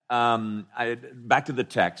back to the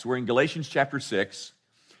text. We're in Galatians chapter 6,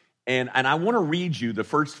 and I want to read you the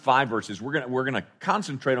first 5 verses. We're gonna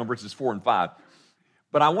concentrate on verses 4 and 5,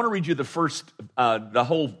 but I want to read you the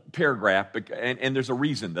whole paragraph, and there's a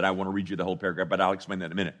reason that I want to read you the whole paragraph, but I'll explain that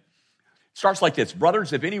in a minute. It starts like this: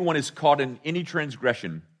 Brothers, if anyone is caught in any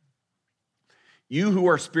transgression, you who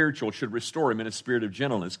are spiritual should restore him in a spirit of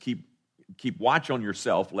gentleness. Keep watch on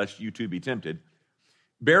yourself, lest you too be tempted.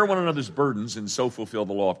 Bear one another's burdens, and so fulfill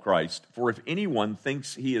the law of Christ. For if anyone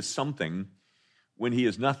thinks he is something when he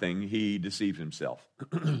is nothing, he deceives himself.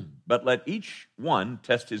 But let each one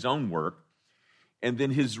test his own work, and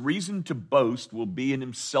then his reason to boast will be in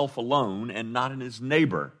himself alone and not in his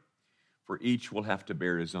neighbor, for each will have to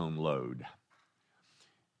bear his own load.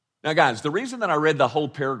 Now, guys, the reason that I read the whole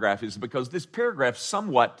paragraph is because this paragraph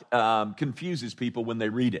somewhat confuses people when they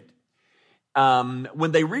read it.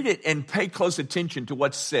 When they read it and pay close attention to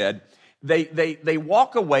what's said, they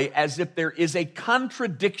walk away as if there is a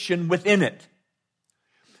contradiction within it.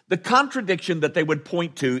 The contradiction that they would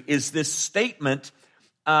point to is this statement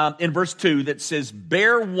in verse 2 that says,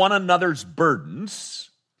 bear one another's burdens.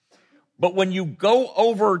 But when you go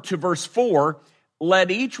over to verse 4,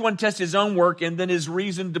 let each one test his own work, and then his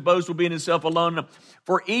reason to boast will be in himself alone,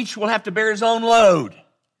 for each will have to bear his own load.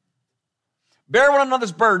 Bear one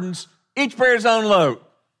another's burdens, each bear his own load.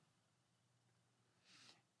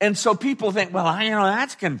 And so people think, well,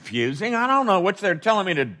 that's confusing. I don't know what they're telling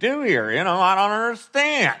me to do here. I don't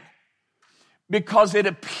understand. Because it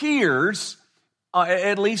appears,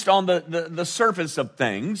 at least on the surface of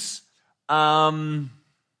things,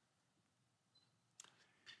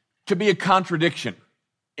 to be a contradiction,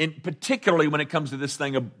 and particularly when it comes to this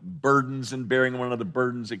thing of burdens and bearing one another's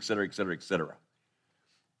burdens, et cetera, et cetera, et cetera.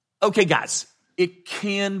 Okay, guys, it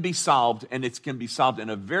can be solved, and it can be solved in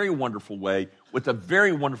a very wonderful way with a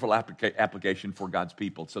very wonderful application for God's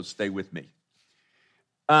people, so stay with me.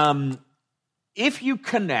 If you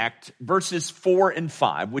connect verses 4 and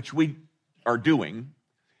 5, which we are doing,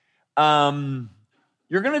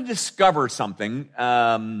 you're going to discover something.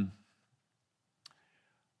 I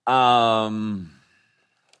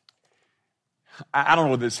don't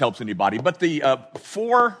know if this helps anybody, but the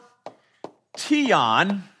for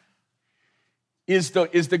tion is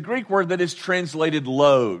the Greek word that is translated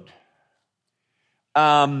load.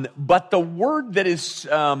 But the word that is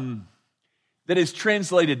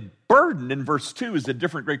translated burden in verse 2 is a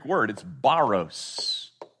different Greek word. It's baros.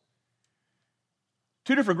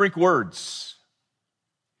 Two different Greek words.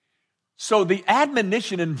 So the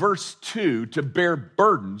admonition in verse 2 to bear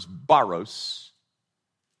burdens, baros,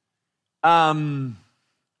 the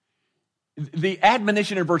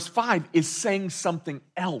admonition in verse 5 is saying something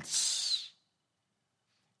else.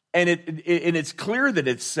 And it's clear that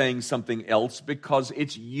it's saying something else because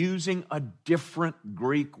it's using a different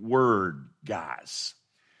Greek word, guys.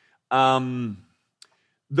 The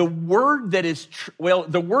word that is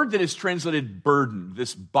translated burden,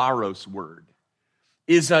 this baros word,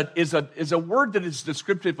 is a word that is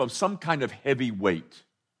descriptive of some kind of heavy weight.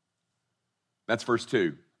 That's verse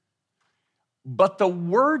 2. But the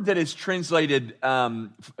word that is translated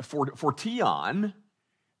for tion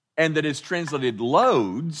and that is translated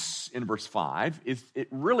loads in verse 5 it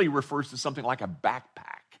really refers to something like a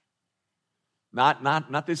backpack.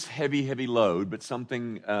 Not this heavy load, but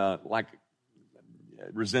something like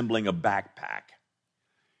resembling a backpack.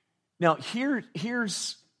 Now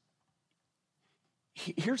here's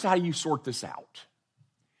how you sort this out.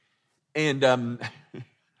 And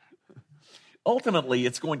ultimately,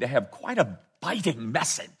 it's going to have quite a biting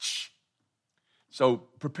message. So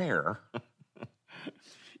prepare.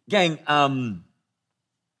 Gang,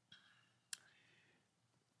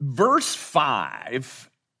 verse 5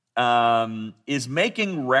 is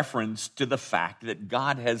making reference to the fact that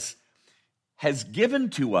God has given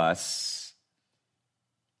to us,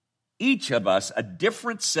 each of us, a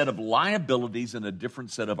different set of liabilities and a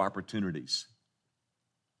different set of opportunities.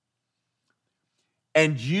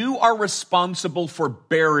 And you are responsible for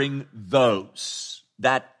bearing those,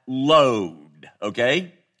 that load,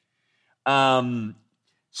 okay?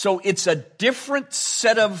 So it's a different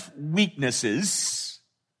set of weaknesses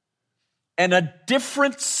and a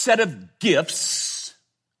different set of gifts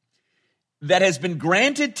that has been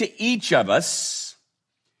granted to each of us,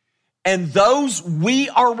 and those we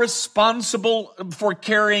are responsible for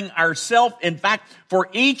carrying ourselves. In fact, for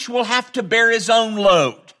each will have to bear his own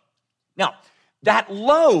load. Now, that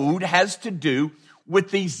load has to do with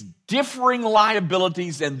these differing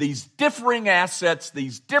liabilities and these differing assets,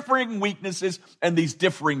 these differing weaknesses, and these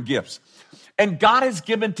differing gifts. And God has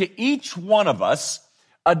given to each one of us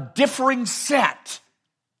a differing set.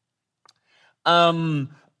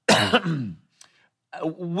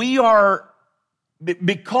 we are,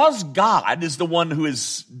 because God is the one who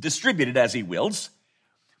is distributed as he wills,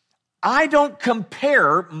 I don't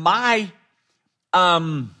compare my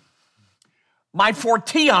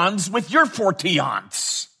fortions with your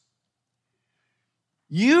fortions.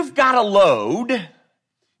 You've got a load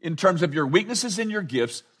in terms of your weaknesses and your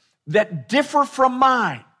gifts that differ from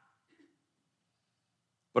mine.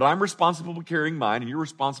 But I'm responsible for carrying mine, and you're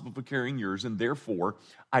responsible for carrying yours, and therefore,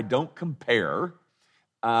 I don't compare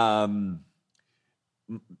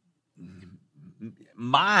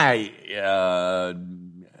my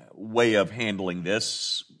way of handling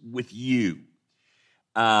this with you.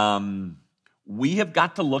 We have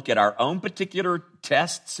got to look at our own particular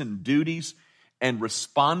tests and duties and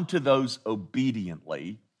respond to those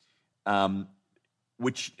obediently,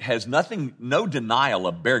 which has no denial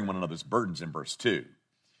of bearing one another's burdens in verse 2.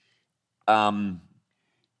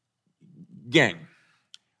 Gang,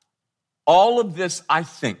 all of this, I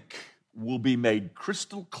think, will be made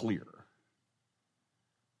crystal clear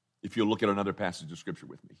if you'll look at another passage of Scripture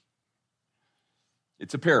with me.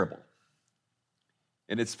 It's a parable,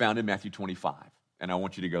 and it's found in Matthew 25, and I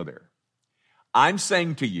want you to go there. I'm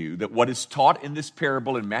saying to you that what is taught in this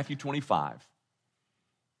parable in Matthew 25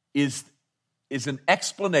 is an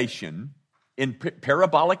explanation in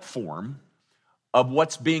parabolic form of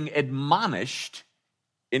what's being admonished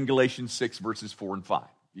in Galatians 6, verses 4 and 5.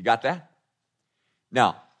 You got that?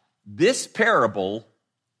 Now, this parable,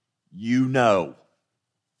 you know.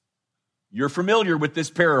 You're familiar with this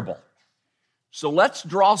parable. So let's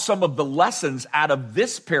draw some of the lessons out of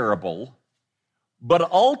this parable,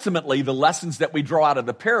 but ultimately the lessons that we draw out of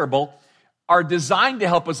the parable are designed to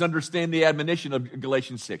help us understand the admonition of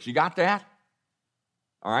Galatians 6. You got that?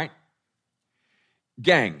 All right?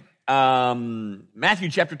 Gang, Matthew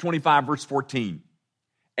chapter 25, verse 14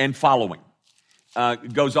 and following.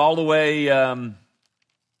 Goes all the way to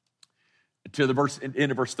the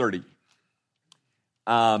end of verse 30.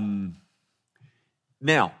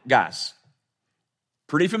 Now, guys,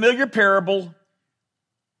 pretty familiar parable,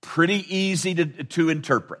 pretty easy to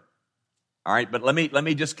interpret. All right, but let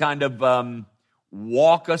me just kind of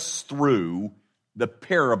walk us through the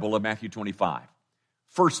parable of Matthew 25.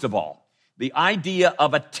 First of all, the idea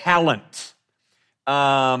of a talent.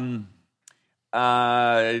 Look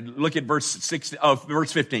at verse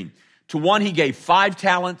 15. To one he gave 5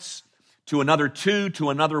 talents, to another 2, to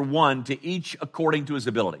another 1, to each according to his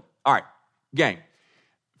ability. All right, gang.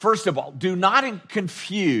 First of all, do not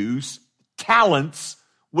confuse talents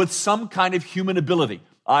with some kind of human ability.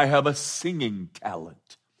 I have a singing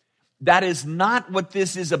talent. That is not what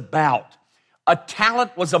this is about. A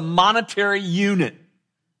talent was a monetary unit.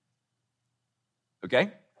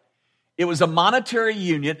 Okay? It was a monetary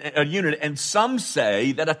unit, and some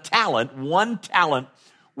say that one talent,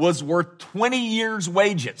 was worth 20 years'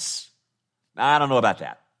 wages. Now, I don't know about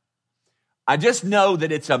that. I just know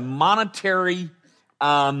that it's a monetary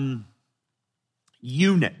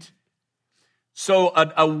unit. So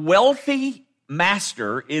a wealthy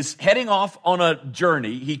master is heading off on a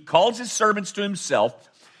journey. He calls his servants to himself,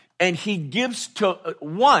 and he gives to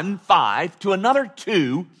one 5, to another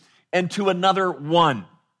 2, and to another 1.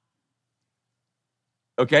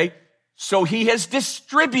 Okay? So he has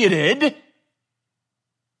distributed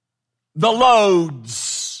the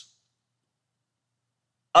loads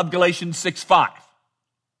of Galatians 6:5.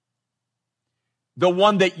 The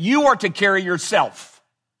one that you are to carry yourself.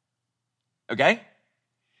 Okay?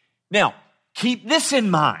 Now, keep this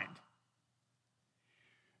in mind.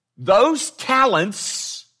 Those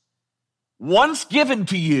talents, once given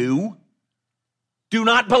to you, do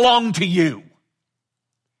not belong to you.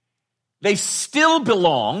 They still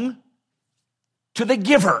belong to the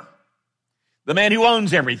giver, the man who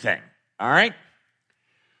owns everything. All right?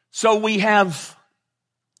 So we have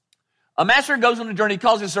a master goes on a journey,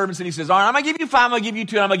 calls his servants, and he says, all right, I'm going to give you 5, I'm going to give you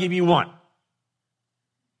 2, I'm going to give you 1.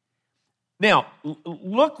 Now,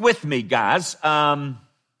 look with me, guys, at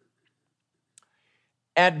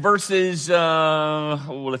verses,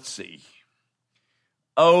 let's see.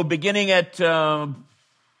 Beginning at 16.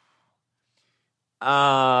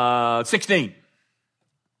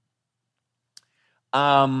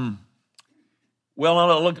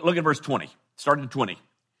 Look at verse 20. Starting at 20.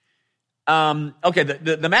 Okay,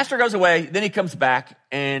 the master goes away, then he comes back,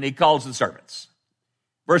 and he calls the servants.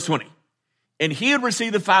 Verse 20. And he who had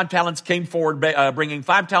received the 5 talents came forward, bringing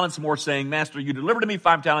 5 talents more, saying, Master, you delivered to me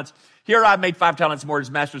 5 talents. Here I've made 5 talents more.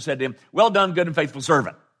 His master said to him, well done, good and faithful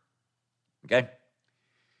servant. Okay?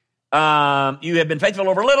 You have been faithful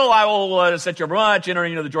over little, I will set you over much, enter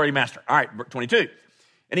into the joy of your master. All right, 22.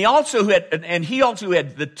 And he also who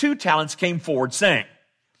had the 2 talents came forward, saying,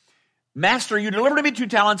 Master, you delivered to me 2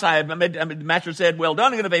 talents. The master said, well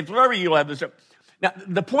done, good and faithful servant, you'll have this. Now,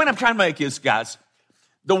 the point I'm trying to make is, guys,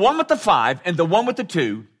 the one with the 5 and the one with the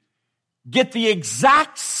 2 get the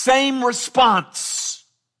exact same response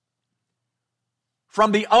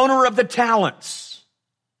from the owner of the talents,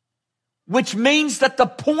 which means that the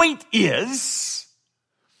point is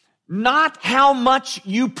not how much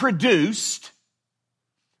you produced,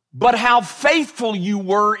 but how faithful you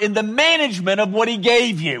were in the management of what he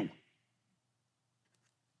gave you.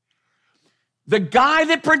 The guy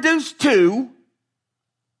that produced 2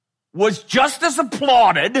 was just as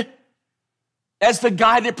applauded as the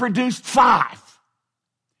guy that produced 5.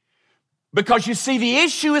 Because you see, the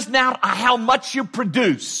issue is not how much you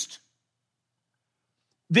produced.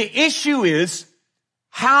 The issue is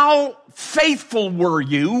how faithful were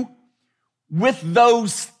you with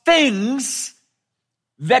those things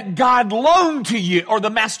that God loaned to you, or the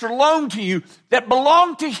master loaned to you, that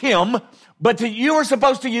belonged to him, but that you were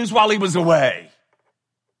supposed to use while he was away.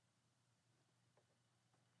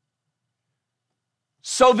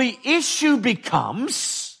 So the issue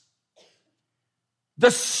becomes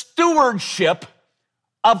the stewardship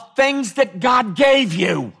of things that God gave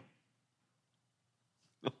you.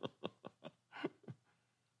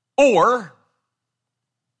 Or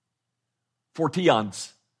 4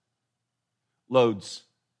 tions, loads,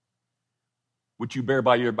 which you bear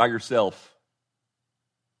by yourself.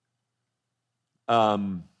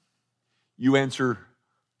 You answer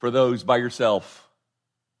for those by yourself.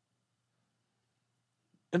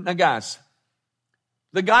 And now, guys,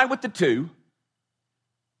 the guy with the 2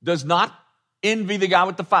 does not envy the guy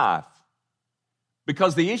with the 5,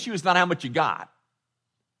 because the issue is not how much you got,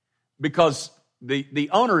 because the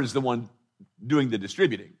owner is the one doing the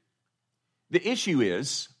distributing. The issue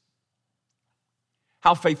is,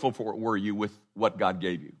 how faithful were you with what God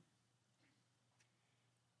gave you?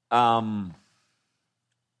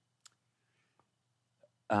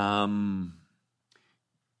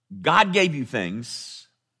 God gave you things.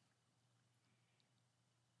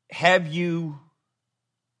 Have you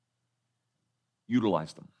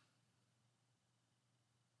utilized them?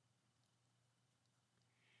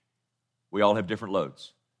 We all have different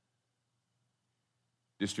loads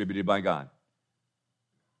distributed by God.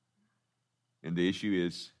 And the issue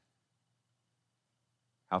is,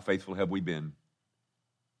 how faithful have we been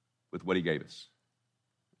with what he gave us?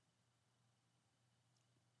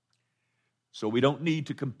 So we don't need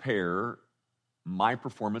to compare my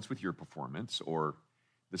performance with your performance, or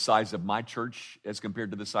the size of my church as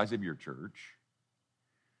compared to the size of your church,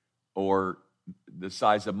 or the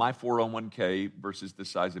size of my 401k versus the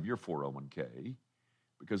size of your 401k,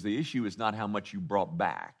 because the issue is not how much you brought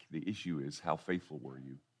back. The issue is, how faithful were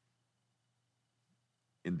you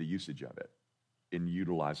in the usage of it, in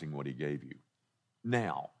utilizing what he gave you.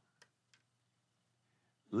 Now,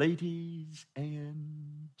 ladies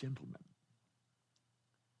and gentlemen,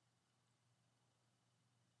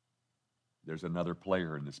 there's another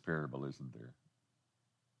player in this parable, isn't there?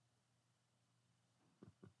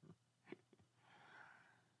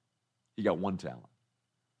 He got 1 talent.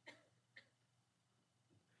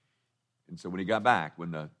 And so when he got back,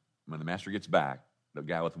 when the master gets back, the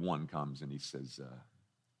guy with 1 comes and he says,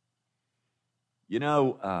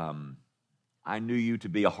 I knew you to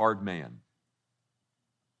be a hard man.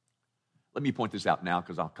 Let me point this out now,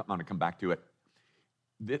 because I'm going to come back to it.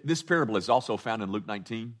 This parable is also found in Luke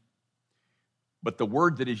 19. But the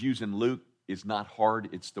word that is used in Luke is not hard,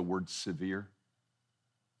 it's the word severe.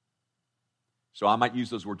 So I might use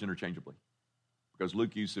those words interchangeably, because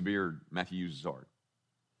Luke used severe, Matthew uses hard.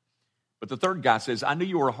 But the third guy says, I knew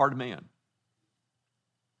you were a hard man.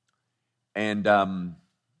 And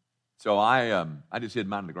so I just hid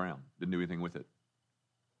mine on the ground, didn't do anything with it.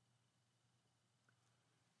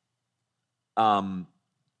 Now,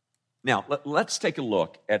 let's take a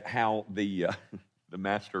look at how the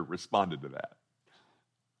master responded to that.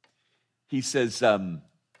 He says,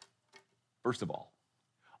 first of all,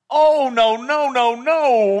 oh,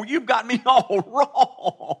 no, you've got me all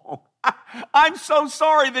wrong. I'm so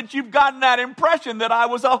sorry that you've gotten that impression that I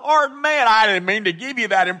was a hard man. I didn't mean to give you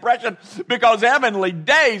that impression, because heavenly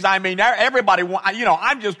days, everybody,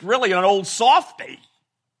 I'm just really an old softy.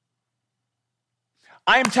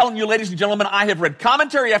 I am telling you, ladies and gentlemen, I have read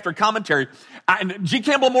commentary after commentary, and G.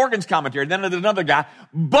 Campbell Morgan's commentary, then there's another guy,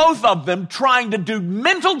 both of them trying to do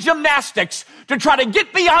mental gymnastics to try to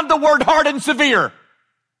get beyond the word hard and severe.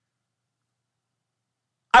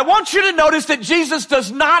 I want you to notice that Jesus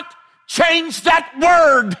does not change that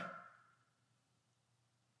word.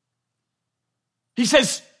 He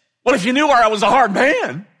says, well, if you knew where I was a hard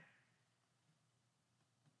man,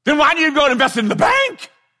 then why didn't you go and invest in the bank?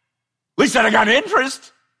 At least I got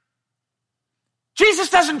interest. Jesus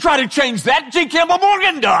doesn't try to change that. G. Campbell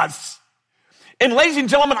Morgan does. And ladies and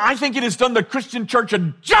gentlemen, I think it has done the Christian church a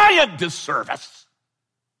giant disservice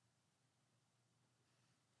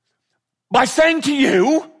by saying to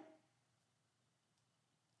you,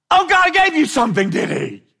 oh, God gave you something, did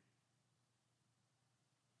he?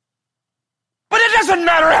 But it doesn't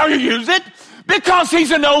matter how you use it because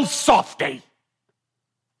he's an old softy.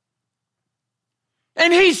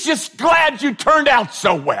 And he's just glad you turned out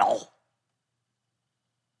so well.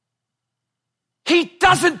 He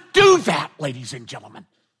doesn't do that, ladies and gentlemen.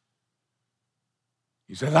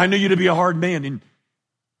 He says, I knew you to be a hard man. And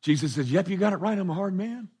Jesus says, yep, you got it right. I'm a hard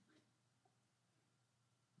man.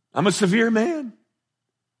 I'm a severe man.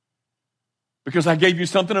 Because I gave you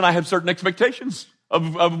something and I have certain expectations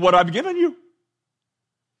of what I've given you.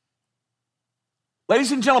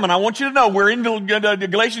 Ladies and gentlemen, I want you to know we're in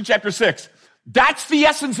Galatians chapter 6. That's the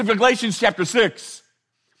essence of Galatians chapter 6.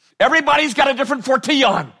 Everybody's got a different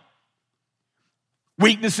fortion.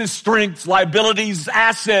 Weaknesses, strengths, liabilities,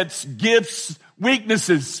 assets, gifts,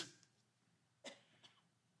 weaknesses.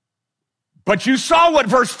 But you saw what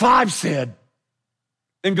verse 5 said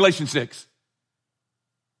in Galatians 6.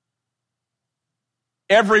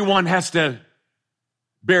 Everyone has to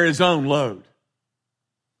bear his own load.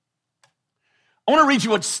 I want to read you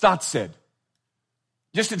what Stott said,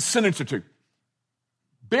 just in a sentence or two.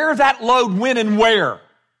 Bear that load when and where.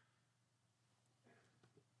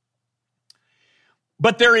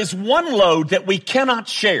 But there is one load that we cannot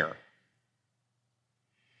share.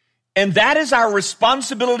 And that is our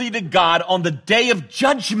responsibility to God on the day of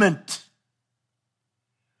judgment.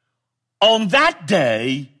 On that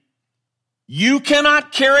day, you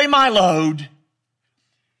cannot carry my load,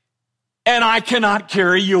 and I cannot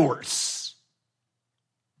carry yours.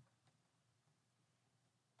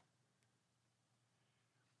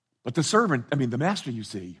 But the master, you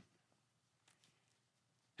see,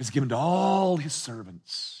 has given to all his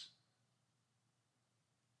servants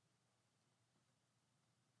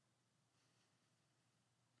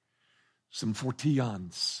some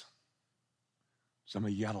fortions. Some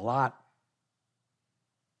of you got a lot.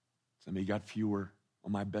 Some of you got fewer.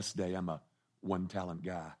 On my best day, I'm a one-talent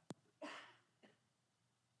guy.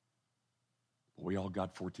 But we all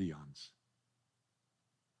got fortions.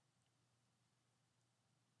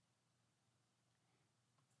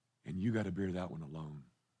 And you got to bear that one alone.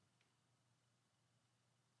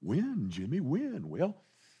 When, Jimmy? When? Well,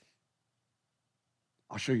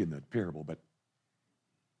 I'll show you in the parable, but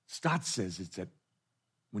Stott says it's that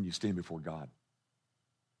when you stand before God.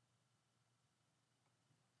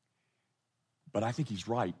 But I think he's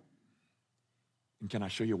right. And can I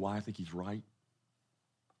show you why I think he's right?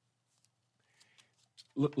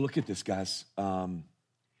 Look at this, guys.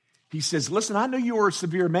 He says, listen, I knew you were a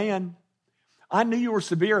severe man. I knew you were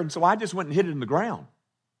severe, and so I just went and hid it in the ground.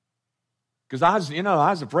 Because I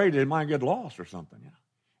was afraid it might get lost or something.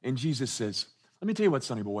 And Jesus says, let me tell you what,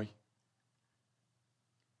 sonny boy.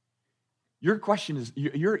 Your question is,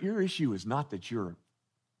 your issue is not that you're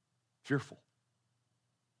fearful.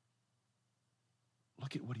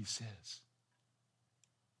 Look at what he says.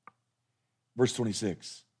 Verse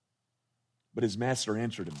 26. But his master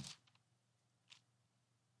answered him,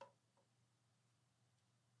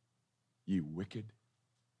 you wicked,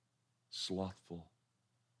 slothful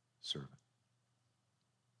servant.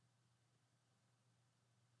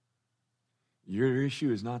 Your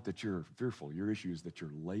issue is not that you're fearful. Your issue is that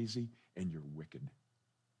you're lazy and you're wicked.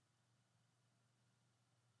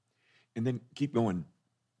 And then keep going.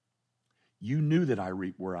 You knew that I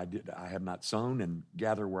reap where I have not sown and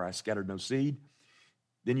gather where I scattered no seed.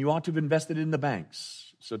 Then you ought to have invested in the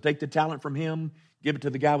banks. So take the talent from him, give it to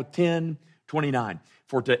the guy with 10, 29.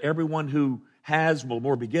 For to everyone who has will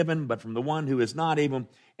more be given, but from the one who is not able.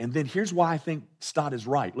 And then here's why I think Stott is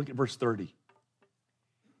right. Look at verse 30.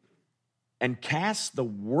 And cast the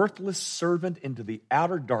worthless servant into the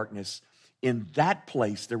outer darkness. In that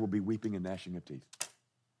place there will be weeping and gnashing of teeth.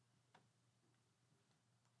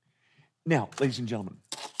 Now, ladies and gentlemen,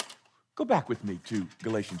 go back with me to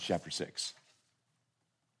Galatians chapter 6.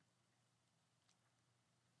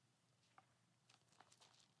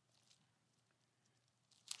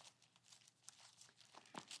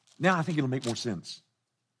 Now I think it'll make more sense.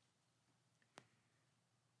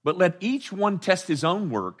 But let each one test his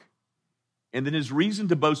own work, and then his reason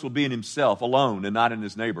to boast will be in himself alone and not in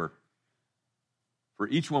his neighbor. For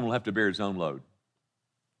each one will have to bear his own load.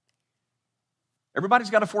 Everybody's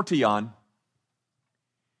got a fortion.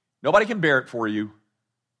 Nobody can bear it for you.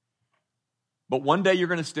 But one day you're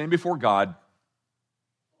going to stand before God,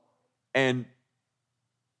 and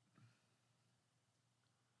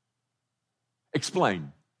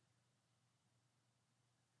Explain.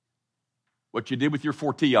 What you did with your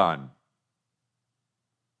fortion,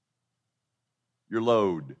 your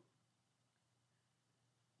load,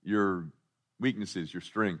 your weaknesses, your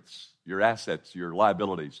strengths, your assets, your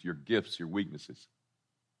liabilities, your gifts, your weaknesses.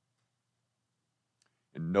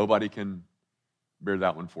 And nobody can bear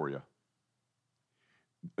that one for you.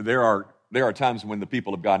 There are times when the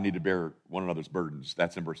people of God need to bear one another's burdens.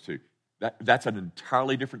 That's in verse 2. That's an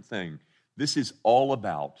entirely different thing. This is all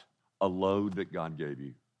about a load that God gave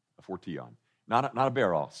you, a fortion. Not a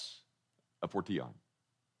baros, a fortion.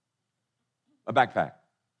 A backpack,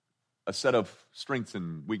 a set of strengths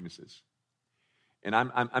and weaknesses. And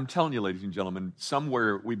I'm telling you, ladies and gentlemen,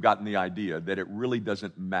 somewhere we've gotten the idea that it really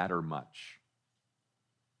doesn't matter much.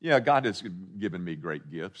 Yeah, God has given me great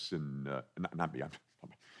gifts, and not me.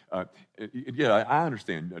 Yeah, I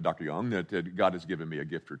understand, Dr. Young, that God has given me a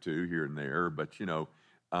gift or two here and there. But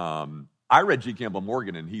I read G. Campbell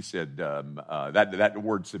Morgan, and he said that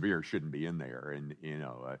word severe shouldn't be in there, and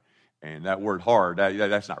and that word hard,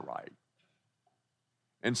 that's not right.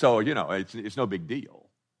 And so it's no big deal.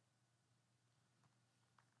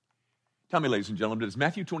 Tell me, ladies and gentlemen, does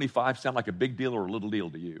Matthew 25 sound like a big deal or a little deal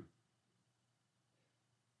to you?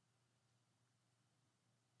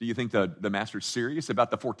 Do you think the master's serious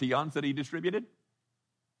about the fortions that he distributed?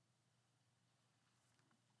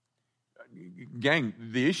 Gang,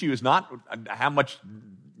 the issue is not how much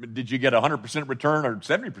did you get 100% return or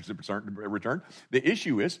 70% return. The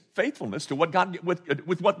issue is faithfulness to what God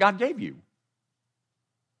with what God gave you.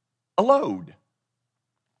 A load.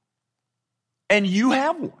 And you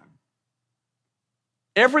have one.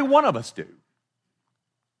 Every one of us do.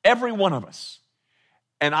 Every one of us.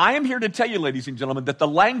 And I am here to tell you, ladies and gentlemen, that the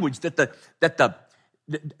language, that the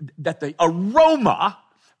aroma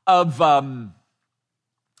of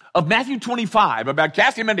Matthew 25 about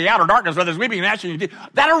casting him into the outer darkness where there's weeping and gnashing of teeth,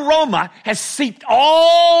 that aroma has seeped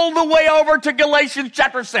all the way over to Galatians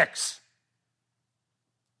chapter 6.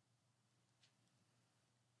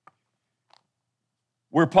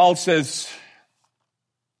 Where Paul says,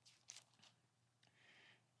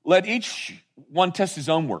 let each one test his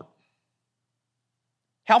own work.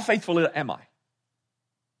 How faithful am I?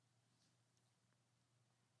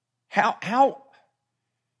 How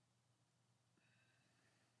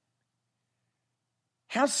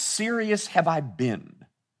serious have I been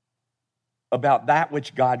about that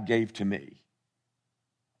which God gave to me?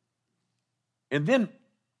 And then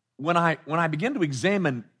when I begin to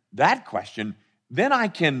examine that question,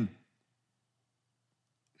 then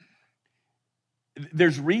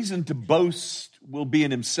there's reason to boast will be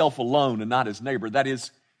in himself alone and not his neighbor. That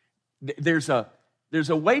is, there's a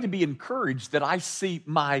way to be encouraged that I see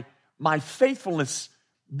my faithfulness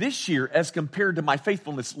this year as compared to my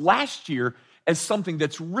faithfulness last year as something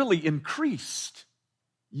that's really increased.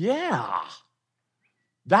 Yeah.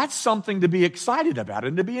 That's something to be excited about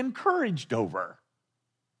and to be encouraged over.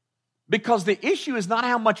 Because the issue is not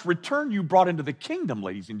how much return you brought into the kingdom,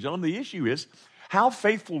 ladies and gentlemen. The issue is, how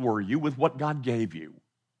faithful were you with what God gave you?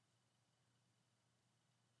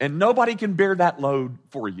 And nobody can bear that load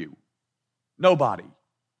for you. Nobody.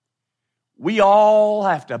 We all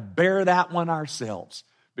have to bear that one ourselves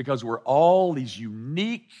because we're all these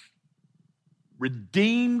unique,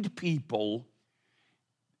 redeemed people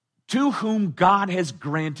to whom God has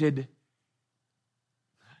granted,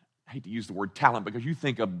 I hate to use the word talent because you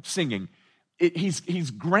think of singing.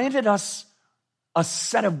 He's granted us a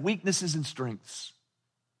set of weaknesses and strengths.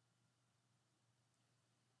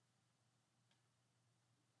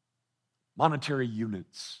 Monetary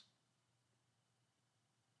units.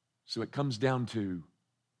 So it comes down to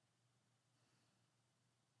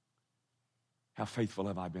how faithful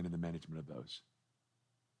have I been in the management of those?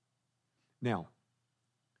 Now,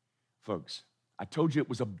 folks, I told you it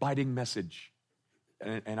was a biting message,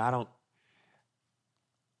 and I don't.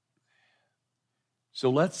 So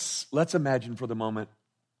let's imagine for the moment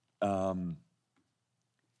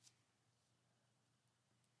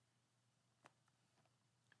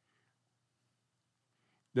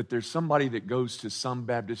that there's somebody that goes to some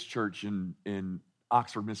Baptist church in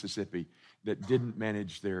Oxford, Mississippi, that didn't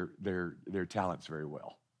manage their talents very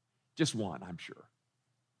well. Just one, I'm sure.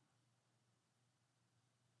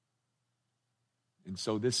 And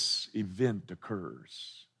so this event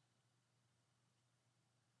occurs.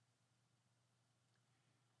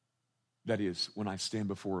 That is, when I stand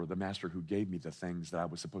before the master who gave me the things that I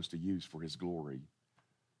was supposed to use for his glory.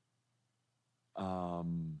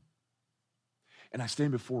 And I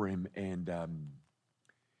stand before him, and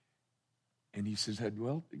he says,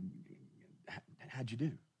 well, how'd you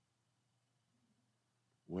do?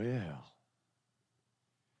 Well,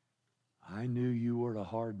 I knew you were a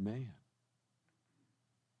hard man.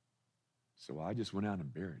 So I just went out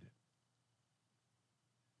and buried it.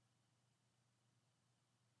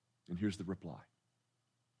 And here's the reply.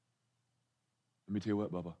 Let me tell you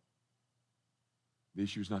what, Bubba. The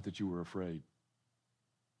issue is not that you were afraid.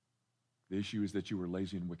 The issue is that you were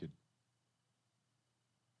lazy and wicked.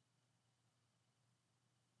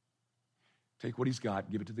 Take what he's got,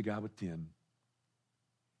 give it to the guy with 10,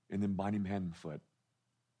 and then bind him hand and foot.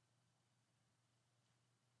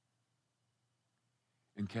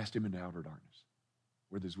 And cast him into outer darkness,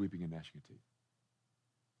 where there's weeping and gnashing of teeth.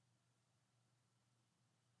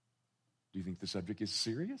 Do you think the subject is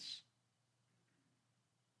serious?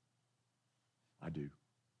 I do.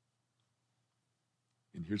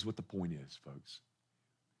 And here's what the point is, folks.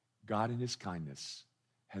 God in his kindness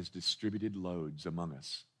has distributed loads among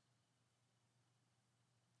us.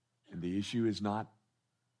 And the issue is not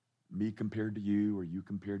me compared to you, or you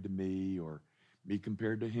compared to me, or me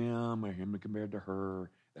compared to him, or him compared to her.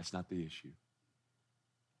 That's not the issue.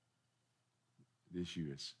 The issue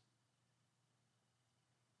is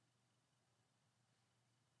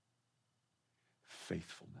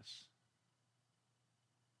faithfulness.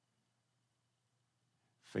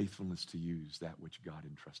 Faithfulness to use that which God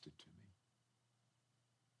entrusted to me.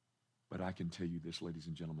 But I can tell you this, ladies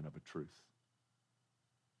and gentlemen, of a truth.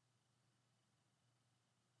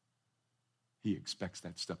 He expects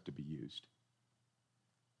that stuff to be used.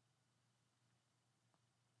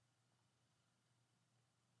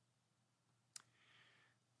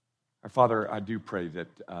 Our Father, I do pray that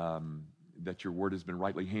that your word has been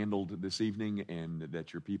rightly handled this evening, and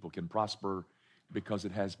that your people can prosper, because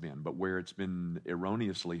it has been. But where it's been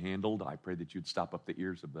erroneously handled, I pray that you'd stop up the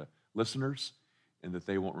ears of the listeners, and that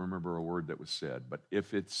they won't remember a word that was said. But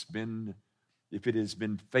if it has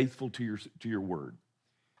been faithful to your word,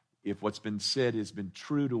 if what's been said has been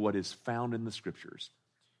true to what is found in the Scriptures,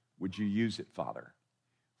 would you use it, Father,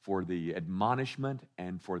 for the admonishment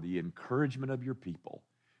and for the encouragement of your people,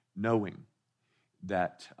 knowing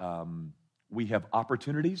that we have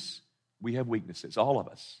opportunities, we have weaknesses, all of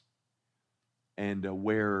us. And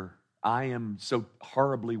where I am so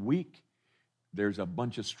horribly weak, there's a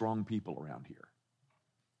bunch of strong people around here.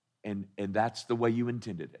 And that's the way you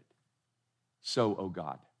intended it. So, oh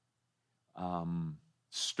God,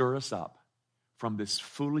 stir us up from this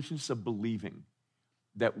foolishness of believing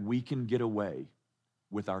that we can get away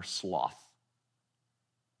with our sloth.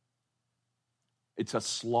 It's a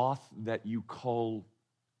sloth that you call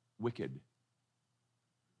wicked.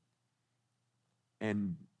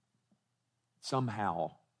 And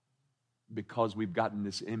somehow, because we've gotten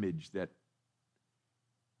this image that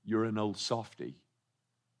you're an old softy,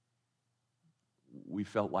 we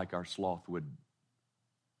felt like our sloth would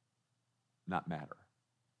not matter.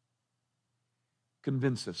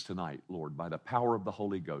 Convince us tonight, Lord, by the power of the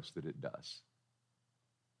Holy Ghost, that it does.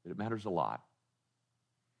 That it matters a lot.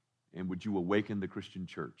 And would you awaken the Christian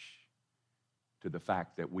church to the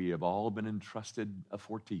fact that we have all been entrusted a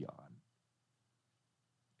fortion,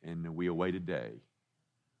 and we await a day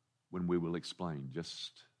when we will explain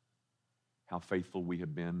just how faithful we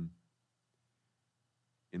have been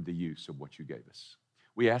in the use of what you gave us.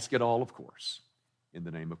 We ask it all, of course, in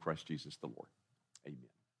the name of Christ Jesus the Lord. Amen.